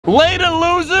Later,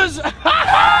 losers! Hey,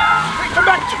 come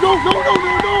back! No!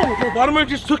 Bro, Bottomer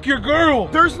just took your girl.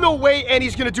 There's no way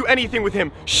Annie's gonna do anything with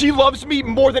him. She loves me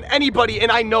more than anybody,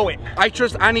 and I know it. I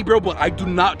trust Annie, bro, but I do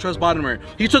not trust Bottomer.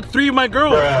 He took 3 of my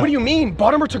girls. What do you mean?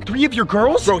 Bottomer took 3 of your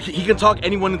girls? Bro, he can talk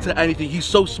anyone into anything. He's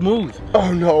so smooth.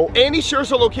 Oh no. Annie shares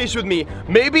her location with me.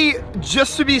 Maybe,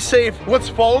 just to be safe, let's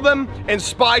follow them and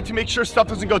spy to make sure stuff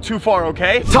doesn't go too far,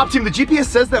 okay? Top team, the GPS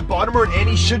says that Bottomer and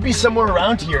Annie should be somewhere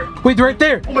around here. Wait, they're right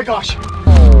there. Oh my gosh.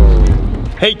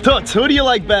 Hey Toots, who do you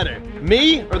like better?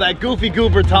 Me or that goofy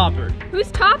goober Topper? Who's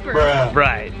Topper?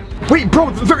 Right. Wait, bro,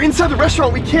 they're inside the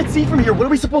restaurant. We can't see from here. What are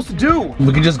we supposed to do?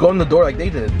 We can just go in the door like they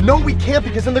did. No, we can't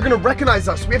because then they're gonna recognize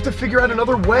us. We have to figure out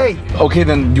another way. Okay,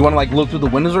 then you want to like look through the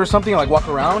windows or something, like walk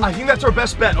around? I think that's our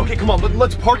best bet. Okay, come on,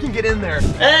 let's park and get in there.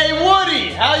 Hey, Woody,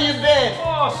 how you been?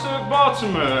 Oh, Sir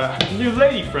Bottomer, new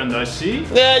lady friend I see.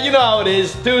 Yeah, you know how it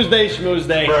is. Tuesday, schmooze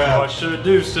day. I sure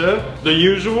do, sir. The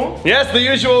usual? Yes, the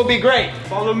usual would be great.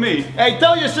 Follow me. Hey,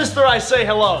 tell your sister I say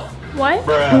hello. What?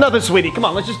 Nothing, sweetie. Come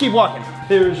on, let's just keep walking.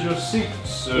 Here's your seat,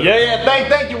 sir. Yeah,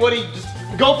 thank you, Woody. Just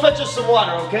go fetch us some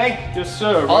water, okay? Yes,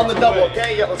 sir. On the right double, away.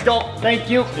 okay? Yeah, let's go. Thank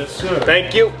you. Yes, sir.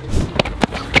 Thank you.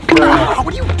 What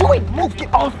are you doing? Move,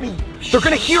 get off me. They're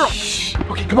gonna hear us.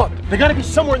 Okay, come on. They gotta be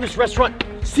somewhere in this restaurant.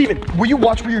 Steven, will you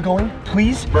watch where you're going,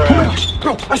 please? Oh my gosh,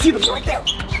 bro, I see them right there.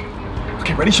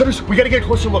 Okay, ready, Shutters? We gotta get a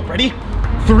closer look. Ready?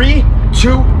 3,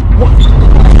 2,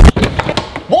 1.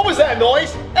 What was that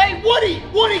noise? Hey, Woody,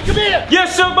 come here.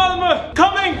 Yes, Sir Bottomer,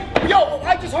 coming. Yo,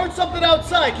 I just heard something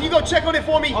outside. Can you go check on it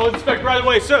for me? I'll inspect right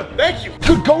away, sir. Thank you.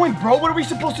 Good going, bro. What are we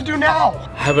supposed to do now?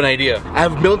 I have an idea. I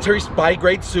have military spy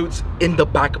grade suits in the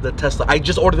back of the Tesla. I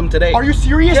just ordered them today. Are you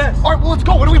serious? Yes. All right, well, let's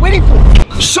go. What are we waiting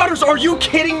for? Shutters, are you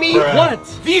kidding me? What?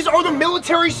 These are the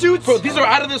military suits? Bro, these are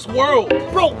out of this world.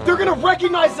 Bro, they're gonna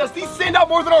recognize us. These stand out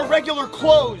more than our regular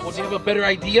clothes. Well, do you have a better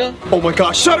idea? Oh my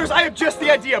gosh, Shutters, I have just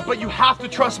the idea, but you have to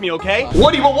trust me, okay?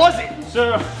 Woody, what was it?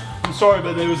 Sir, I'm sorry,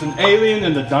 but there was an alien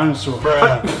and a dinosaur.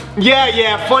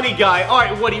 Yeah, funny guy. All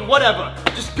right, Woody, whatever.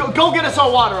 Just go get us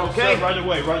our water, okay? Sir, right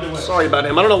away. Sorry about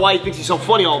him. I don't know why he thinks he's so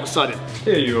funny all of a sudden.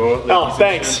 Here you are, ladies Oh,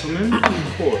 thanks. and gentlemen.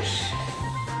 Of course.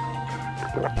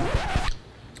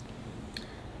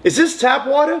 Is this tap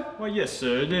water? Well, yes,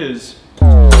 sir, it is.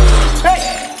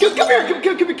 Hey, come here.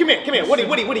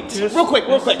 Woody. Yes. Real quick.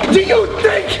 Do you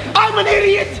think I'm an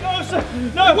idiot? No, sir,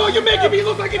 no. Well, you're making me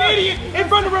look like an idiot in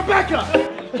front of Rebecca.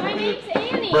 My name's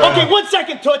Annie. Okay, 1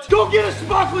 second, Toots. Go get us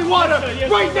sparkling water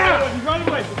right now. Right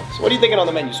away. So what are you thinking on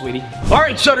the menu, sweetie? All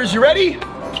right, Shutters, you ready?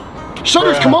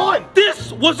 Shutters, come on.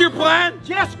 This was your plan?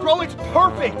 Yes, bro, it's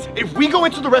perfect. If we go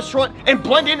into the restaurant and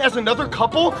blend in as another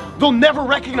couple, they'll never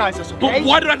recognize us, okay? But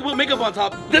why do I have to put makeup on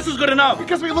top? This is good enough.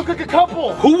 Because we look like a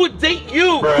couple. Who would date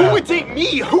you? Who would date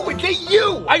me? Who would date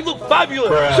you? I look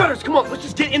fabulous. Shutters, come on, let's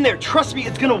just get in there. Trust me,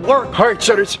 it's gonna work. All right,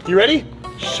 Shutters, you ready?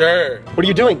 Sure. What are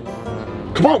you doing?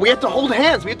 Come on, we have to hold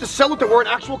hands. We have to sell it that we're an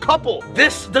actual couple.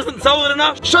 This doesn't sell it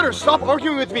enough? Shutters, stop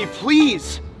arguing with me,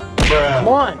 please. Come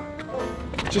on.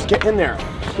 Just get in there.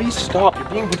 Please stop. You're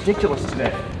being ridiculous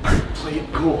today. Play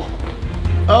it cool.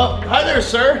 Hi there,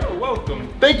 sir. Oh,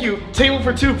 welcome. Thank you. Table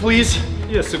for 2, please.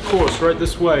 Yes, of course, right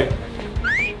this way.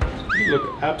 You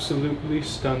look absolutely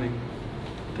stunning.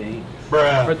 Thanks.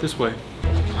 Right this way.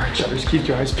 All right, Shutters, keep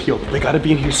your eyes peeled. They gotta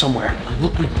be in here somewhere. I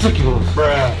look ridiculous.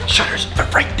 Shutters, they're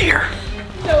right there.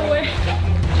 No way.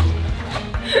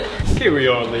 Here we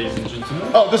are, ladies and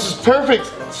gentlemen. Oh, this is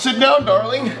perfect. Sit down,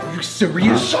 darling. Are you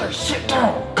serious? Shutters, sit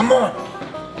down. Come on.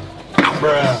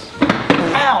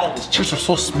 Ow. These chairs are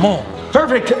so small.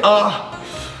 Perfect.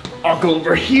 I'll go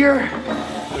over here.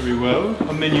 Very well.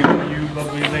 A menu for you,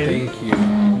 lovely lady. Thank you.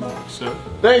 So,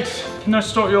 Thanks. can I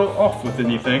start you off with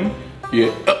anything?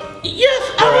 Yeah.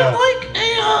 Yes, I would like a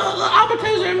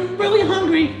appetizer. I'm really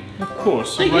hungry. Of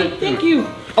course. Thank you.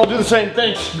 I'll do the same.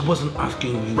 Thanks. He wasn't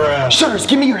asking you. Shutters,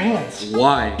 give me your hands.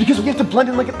 Why? Because we have to blend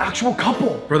in like an actual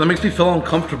couple. Bro, that makes me feel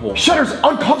uncomfortable. Shutters,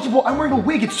 uncomfortable. I'm wearing a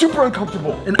wig. It's super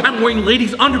uncomfortable. And I'm wearing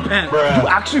ladies' underpants. You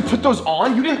actually put those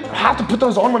on? You didn't have to put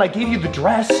those on when I gave you the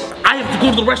dress. I have to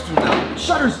go to the restroom now.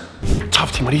 Shutters.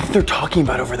 Tough team, what do you think they're talking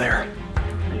about over there?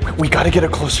 We gotta get a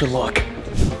closer look.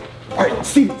 All right,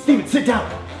 Steven, sit down.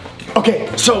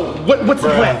 Okay, so what's the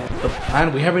plan? The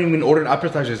plan? We haven't even ordered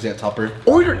appetizers yet, Topper.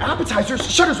 Ordered appetizers?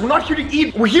 Shutters, we're not here to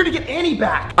eat. We're here to get Annie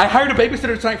back. I hired a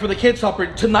babysitter tonight for the kids, Topper.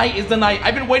 Tonight is the night.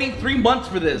 I've been waiting 3 months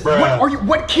for this.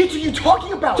 What kids are you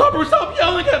talking about? Topper, stop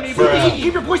yelling at me, please.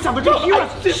 Keep your voice down. They're gonna hear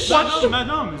us.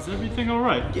 Madam, is everything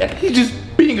alright? Yeah, he's just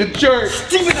being a jerk.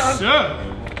 Steven,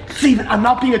 Steven, I'm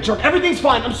not being a jerk. Everything's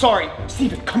fine. I'm sorry.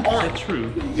 Steven, come on. True.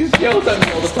 He just yells at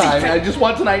me all the time. I just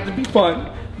want tonight to be fun.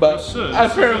 but sir.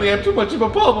 apparently I'm too much of a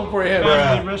problem for him.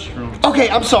 Family restaurant. Okay,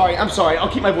 I'm sorry. I'll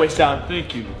keep my voice down.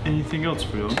 Thank you. Anything else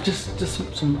for you? Just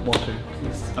some water,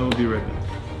 please. I will be right back.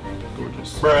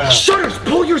 Gorgeous. Shutters,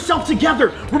 pull yourself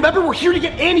together. Remember, we're here to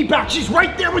get Annie back. She's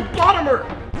right there with Bottomer.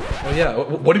 Oh yeah,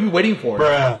 what are we waiting for?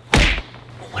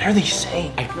 What are they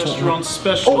saying? Restaurant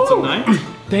special tonight,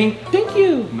 Thank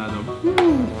you. madam.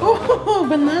 Oh,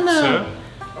 banana. Sir?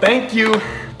 Thank you.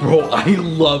 Bro, I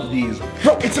love these.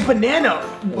 Bro, it's a banana.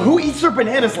 Who eats their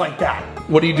bananas like that?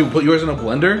 What do? Put yours in a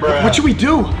blender? What should we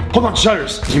do? Hold on,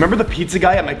 Shutters. Do you remember the pizza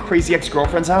guy at my crazy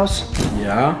ex-girlfriend's house?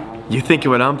 Yeah. You thinking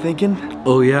what I'm thinking?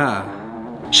 Oh yeah.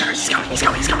 Shutters, he's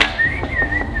coming.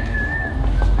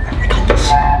 I got this.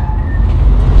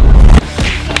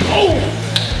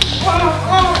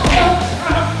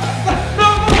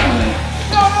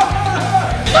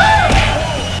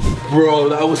 Bro,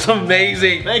 that was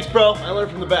amazing. Thanks, bro. I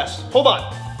learned from the best. Hold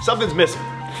on. Something's missing.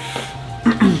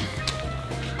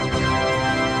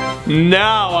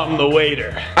 Now I'm the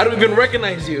waiter. I don't even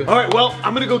recognize you. All right, well,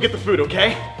 I'm gonna go get the food,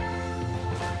 okay?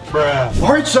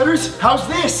 All right, Shutters, how's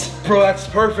this? Bro, that's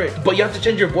perfect. But you have to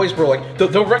change your voice, bro. Like,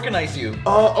 they'll recognize you.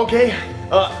 Okay.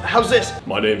 How's this?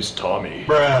 My name's Tommy.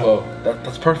 Oh,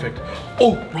 that's perfect.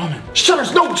 Oh, ramen.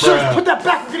 Shutters, no, Shutters, put that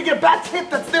back. We're gonna get a bad tip.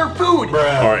 That's their food.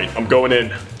 All right, I'm going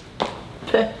in.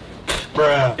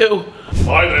 Ew.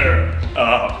 Hi there.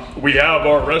 We have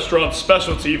our restaurant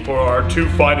specialty for our 2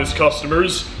 finest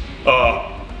customers.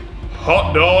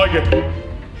 Hot dog,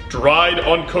 dried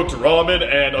uncooked ramen,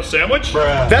 and a sandwich.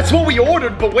 That's what we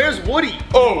ordered, but where's Woody?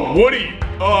 Oh, Woody.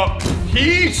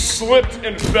 He slipped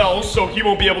and fell, so he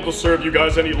won't be able to serve you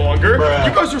guys any longer.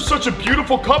 You guys are such a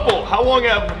beautiful couple. How long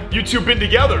have you two been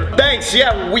together? Thanks,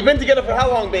 yeah, we've been together for how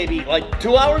long, baby? Like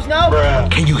 2 hours now?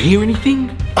 Can you hear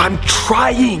anything? I'm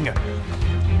trying.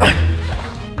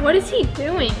 What is he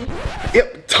doing?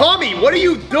 Tommy, what are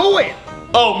you doing?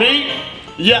 Oh, me?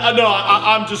 Yeah, no,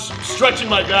 I'm just stretching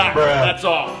my back. That's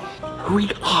all. Hurry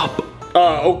up.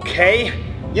 Okay.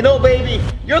 You know, baby,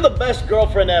 you're the best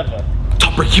girlfriend ever.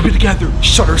 Topper, keep it together.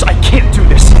 Shutters, I can't do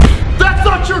this. That's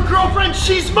not your girlfriend,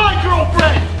 she's my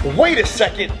girlfriend! Wait a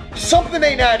second, something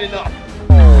ain't adding up.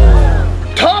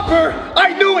 Topper,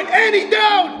 I knew it, Annie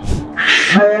down!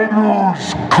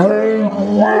 Shutters, code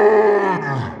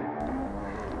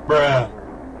red.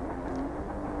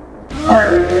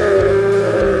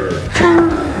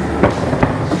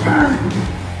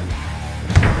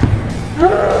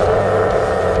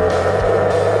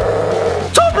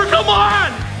 Topper, come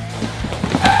on!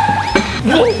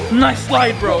 Whoa, nice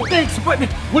slide, bro. Thanks, but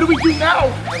what do we do now?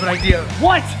 I have an idea.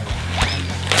 What?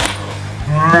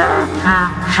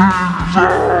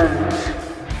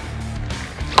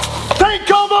 Take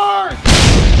cover!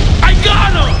 I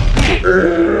got him!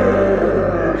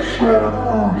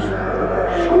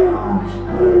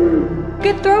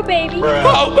 Good throw, baby.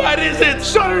 How bad is it?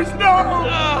 Shutters, no!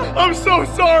 I'm so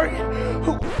sorry.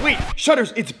 Wait,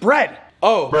 Shutters, it's bread.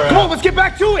 Oh. Come on, let's get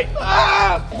back to it.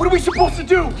 What are we supposed to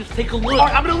do? Just take a look. All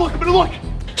right, I'm gonna look.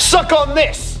 Suck on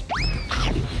this.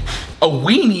 A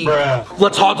weenie?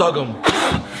 Let's hot dog him.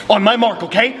 On my mark,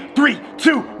 okay? 3,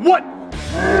 2, 1.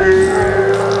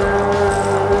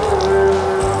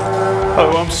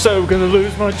 Oh, I'm so gonna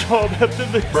lose my job after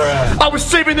this. I was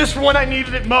saving this for when I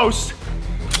needed it most.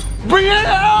 Bring it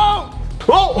out!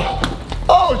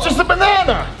 Oh, it's just a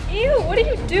banana. Ew, what are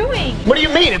you doing? What do you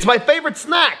mean? It's my favorite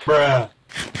snack.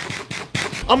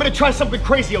 I'm gonna try something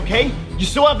crazy, okay? You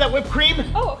still have that whipped cream?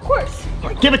 Oh, of course. All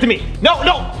right, give it to me. No.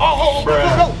 Oh,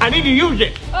 no. I need to use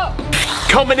it. Oh.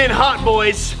 Coming in hot,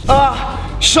 boys.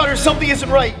 Shutters, something isn't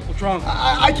right. What's wrong?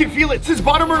 I can feel it. Since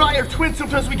Bottomer and I are twins,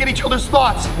 sometimes we get each other's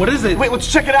thoughts. What is it? Wait, let's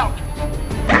check it out.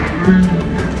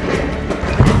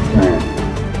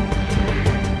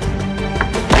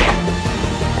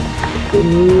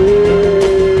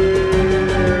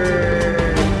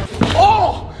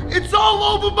 Oh, it's all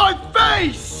over my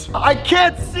face. I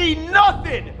can't see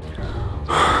nothing.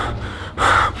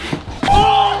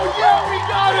 Oh, yeah, we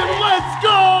got it. Let's go.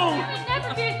 I would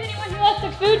never be with anyone who loves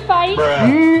a food fight.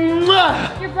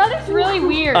 Mwah. Your brother's really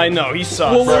weird. I know, he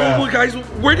sucks. Whoa, guys,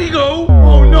 where'd he go?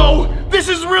 Oh no, this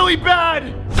is really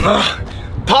bad.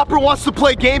 Topper wants to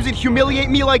play games and humiliate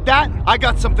me like that? I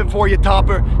got something for you,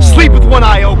 Topper. Sleep with one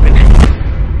eye open.